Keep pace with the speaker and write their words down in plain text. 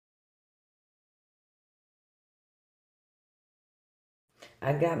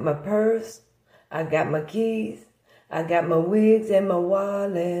I got my purse, I got my keys, I got my wigs and my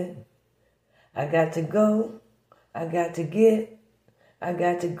wallet. I got to go, I got to get, I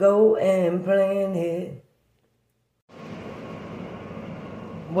got to go and plan it.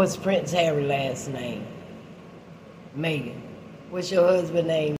 What's Prince Harry's last name? Megan. What's your husband's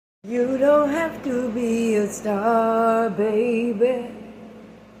name? You don't have to be a star, baby,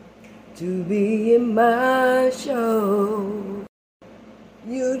 to be in my show.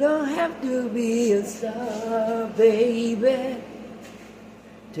 You don't have to be a star, baby,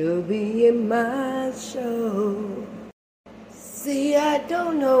 to be in my show. See, I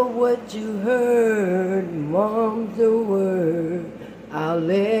don't know what you heard, Mom's the word, I'll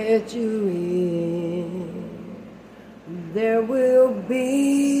let you in. There will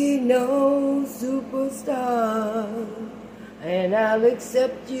be no superstar, and I'll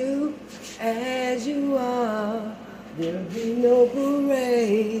accept you as you are. There'll be no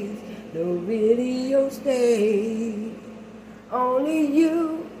parade, no video stage. Only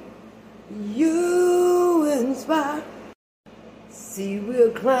you inspire. See,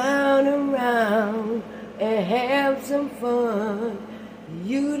 we'll clown around and have some fun.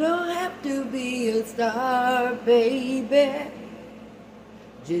 You don't have to be a star, baby.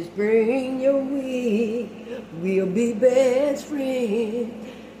 Just bring your wig, we'll be best friends.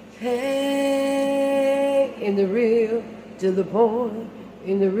 Hey, in the real to the point,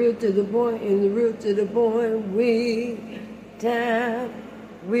 in the real to the point, in the real to the point. Wig time,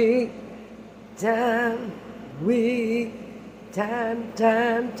 wig time, wig time,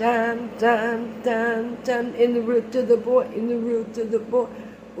 time, time, time, time, time. In the real to the point, in the real to the point.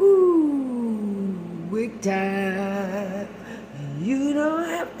 Ooh, wig time. You don't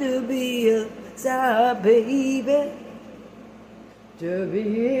have to be a star, baby, to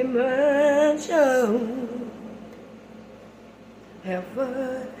be in my show. Have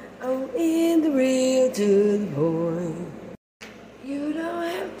fun on In the Real to the Point. You don't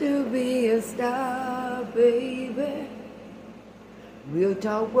have to be a star, baby. We'll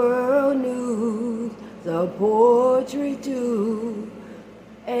talk world news, the poetry too,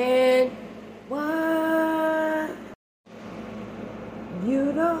 and why?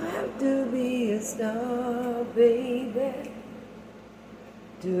 You don't have to be a star, baby,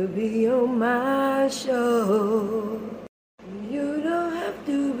 to be on my show. You don't have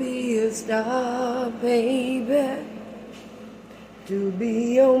to be a star, baby, to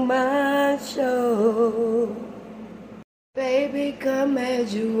be on my show. Baby, come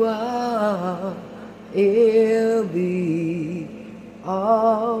as you are, it'll be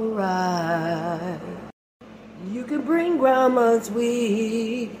alright. You can bring grandma's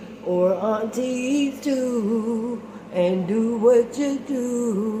wig or aunties too, and do what you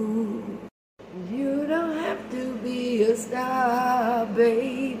do. You don't have to be a star,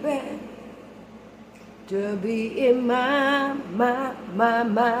 baby, to be in my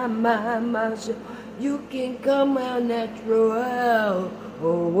show. You can come out natural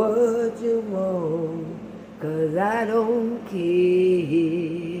or what you want, 'cause I don't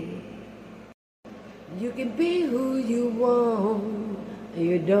care. You can be who you want,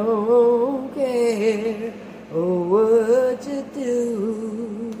 you don't care what you do.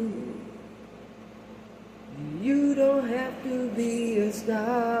 You don't have to be a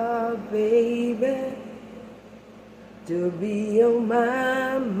star, baby, to be on my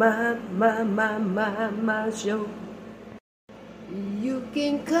show. You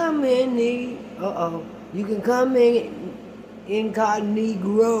can come in you can come in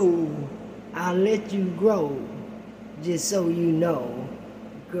incognito. I'll let you grow, just so you know,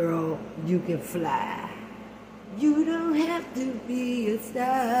 girl, you can fly. You don't have to be a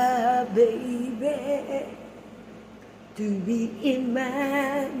star, baby, to be in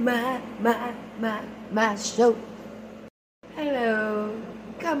my show. Hello,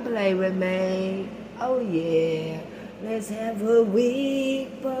 come play with me. Oh yeah, let's have a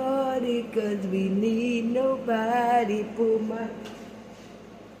wig party, 'cause we need nobody. Pull my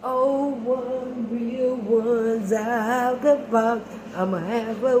old one, real ones out the box. I'ma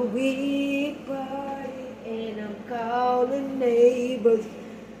have a wig party and I'm calling neighbors.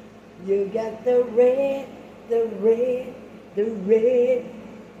 You got the red,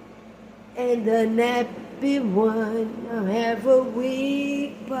 and the nappy one. I'll have a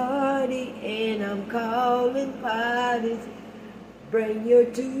wig party and I'm calling parties. Bring your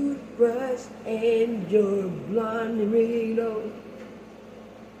toothbrush and your blonde Rito.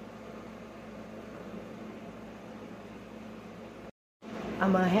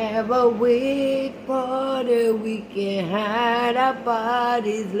 I'ma have a wig party, we can hide our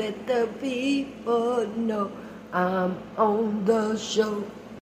bodies, let the people know I'm on the show.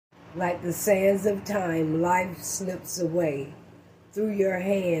 Like the sands of time, life slips away. Through your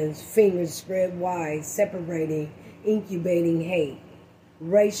hands, fingers spread wide, separating, incubating hate.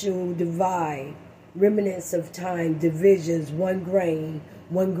 Racial divide, remnants of time, divisions, one grain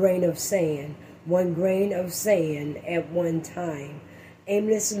of sand, one grain of sand at one time.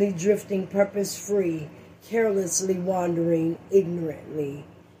 Aimlessly drifting, purpose-free, carelessly wandering, ignorantly.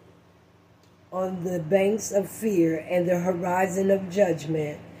 On the banks of fear and the horizon of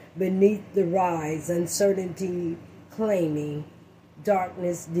judgment, beneath the rise, uncertainty claiming,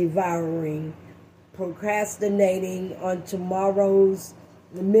 darkness devouring, procrastinating on tomorrow's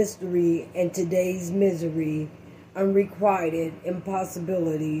mystery and today's misery, unrequited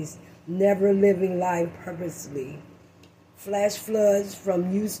impossibilities, never living life purposely. Flash floods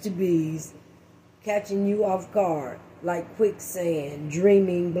from used to be's, catching you off guard like quicksand,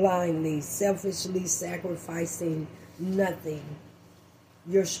 dreaming blindly, selfishly sacrificing nothing.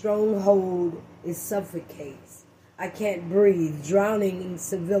 Your stronghold it suffocates. I can't breathe, drowning in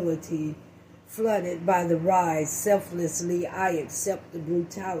civility, flooded by the rise. Selflessly I accept the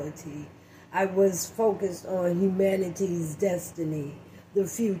brutality. I was focused on humanity's destiny, the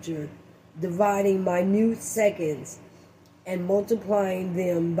future, dividing minute seconds and multiplying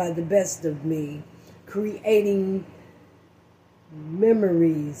them by the best of me, creating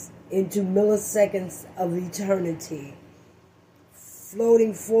memories into milliseconds of eternity,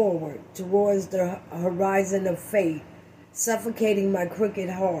 floating forward towards the horizon of fate, suffocating my crooked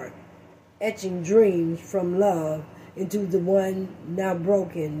heart, etching dreams from love into the one now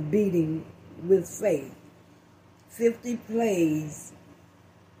broken, beating with faith. 50 plays,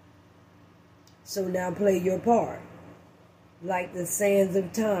 so now play your part. Like the sands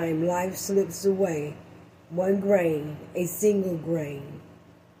of time, life slips away. One grain, a single grain,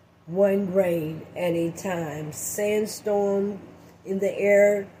 one grain at a time. Sandstorm in the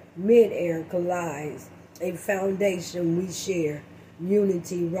air, mid-air collides. A foundation we share,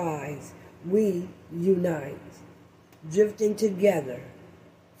 unity rise. We unite, drifting together,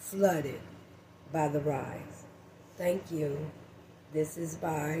 flooded by the rise. Thank you. This is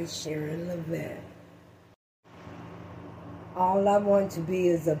by Sharon Levette. All I want to be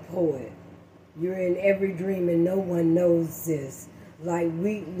is a poet. You're in every dream and no one knows this. Like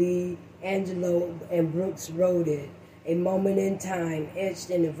Wheatley, Angelo, and Brooks wrote it. A moment in time,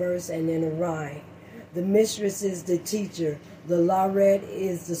 etched in a verse and in a rhyme. The mistress is the teacher. The laureate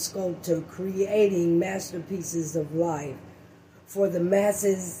is the sculptor, creating masterpieces of life. For the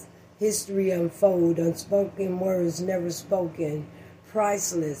masses, history unfold, unspoken words never spoken,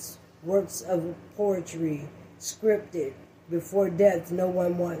 priceless works of poetry, scripted. Before death, no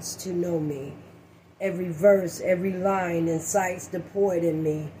one wants to know me. Every verse, every line incites the poet in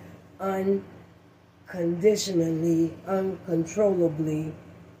me, unconditionally, uncontrollably.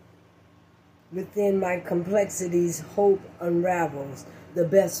 Within my complexities, hope unravels the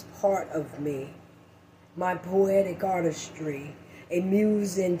best part of me. My poetic artistry, a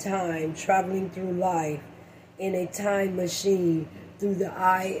muse in time, traveling through life in a time machine through the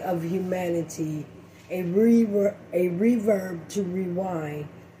eye of humanity. A reverb to rewind,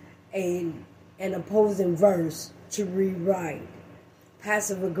 an opposing verse to rewrite,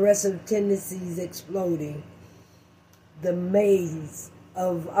 passive-aggressive tendencies exploding, the maze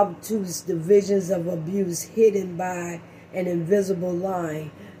of obtuse divisions of abuse hidden by an invisible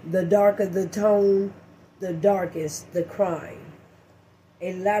line. The darker the tone, the darkest the crime.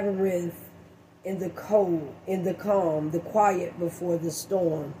 A labyrinth in the cold, in the calm, the quiet before the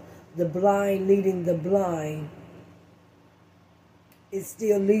storm. The blind leading the blind. It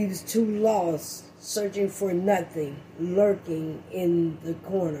still leaves two lost, searching for nothing, lurking in the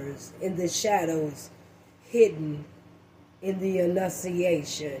corners, in the shadows, hidden in the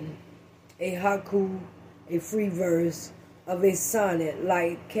enunciation. A haiku, a free verse of a sonnet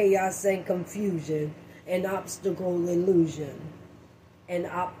like chaos and confusion, an optical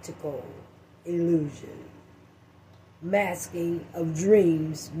illusion. Masking of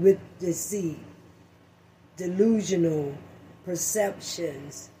dreams with deceit, delusional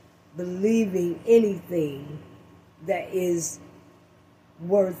perceptions, believing anything that is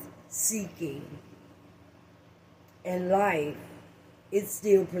worth seeking. And life, it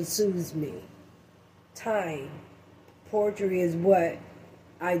still pursues me. Time, poetry is what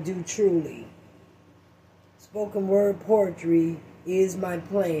I do truly. Spoken word poetry is my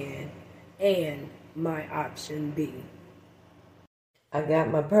plan and my option B. I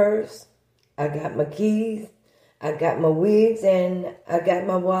got my purse, I got my keys, I got my wigs, and I got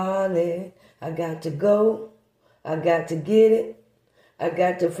my wallet. I got to go, I got to get it, I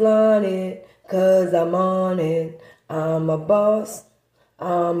got to flaunt it, 'cause I'm on it. I'm a boss,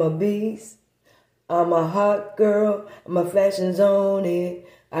 I'm a beast, I'm a hot girl, my fashion's on it.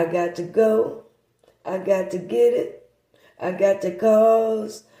 I got to go, I got to get it, I got to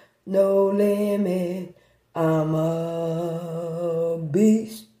cause no limit. I'm a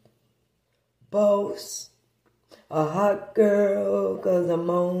beast, boss, a hot girl, 'cause I'm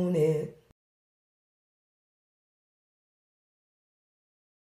on it.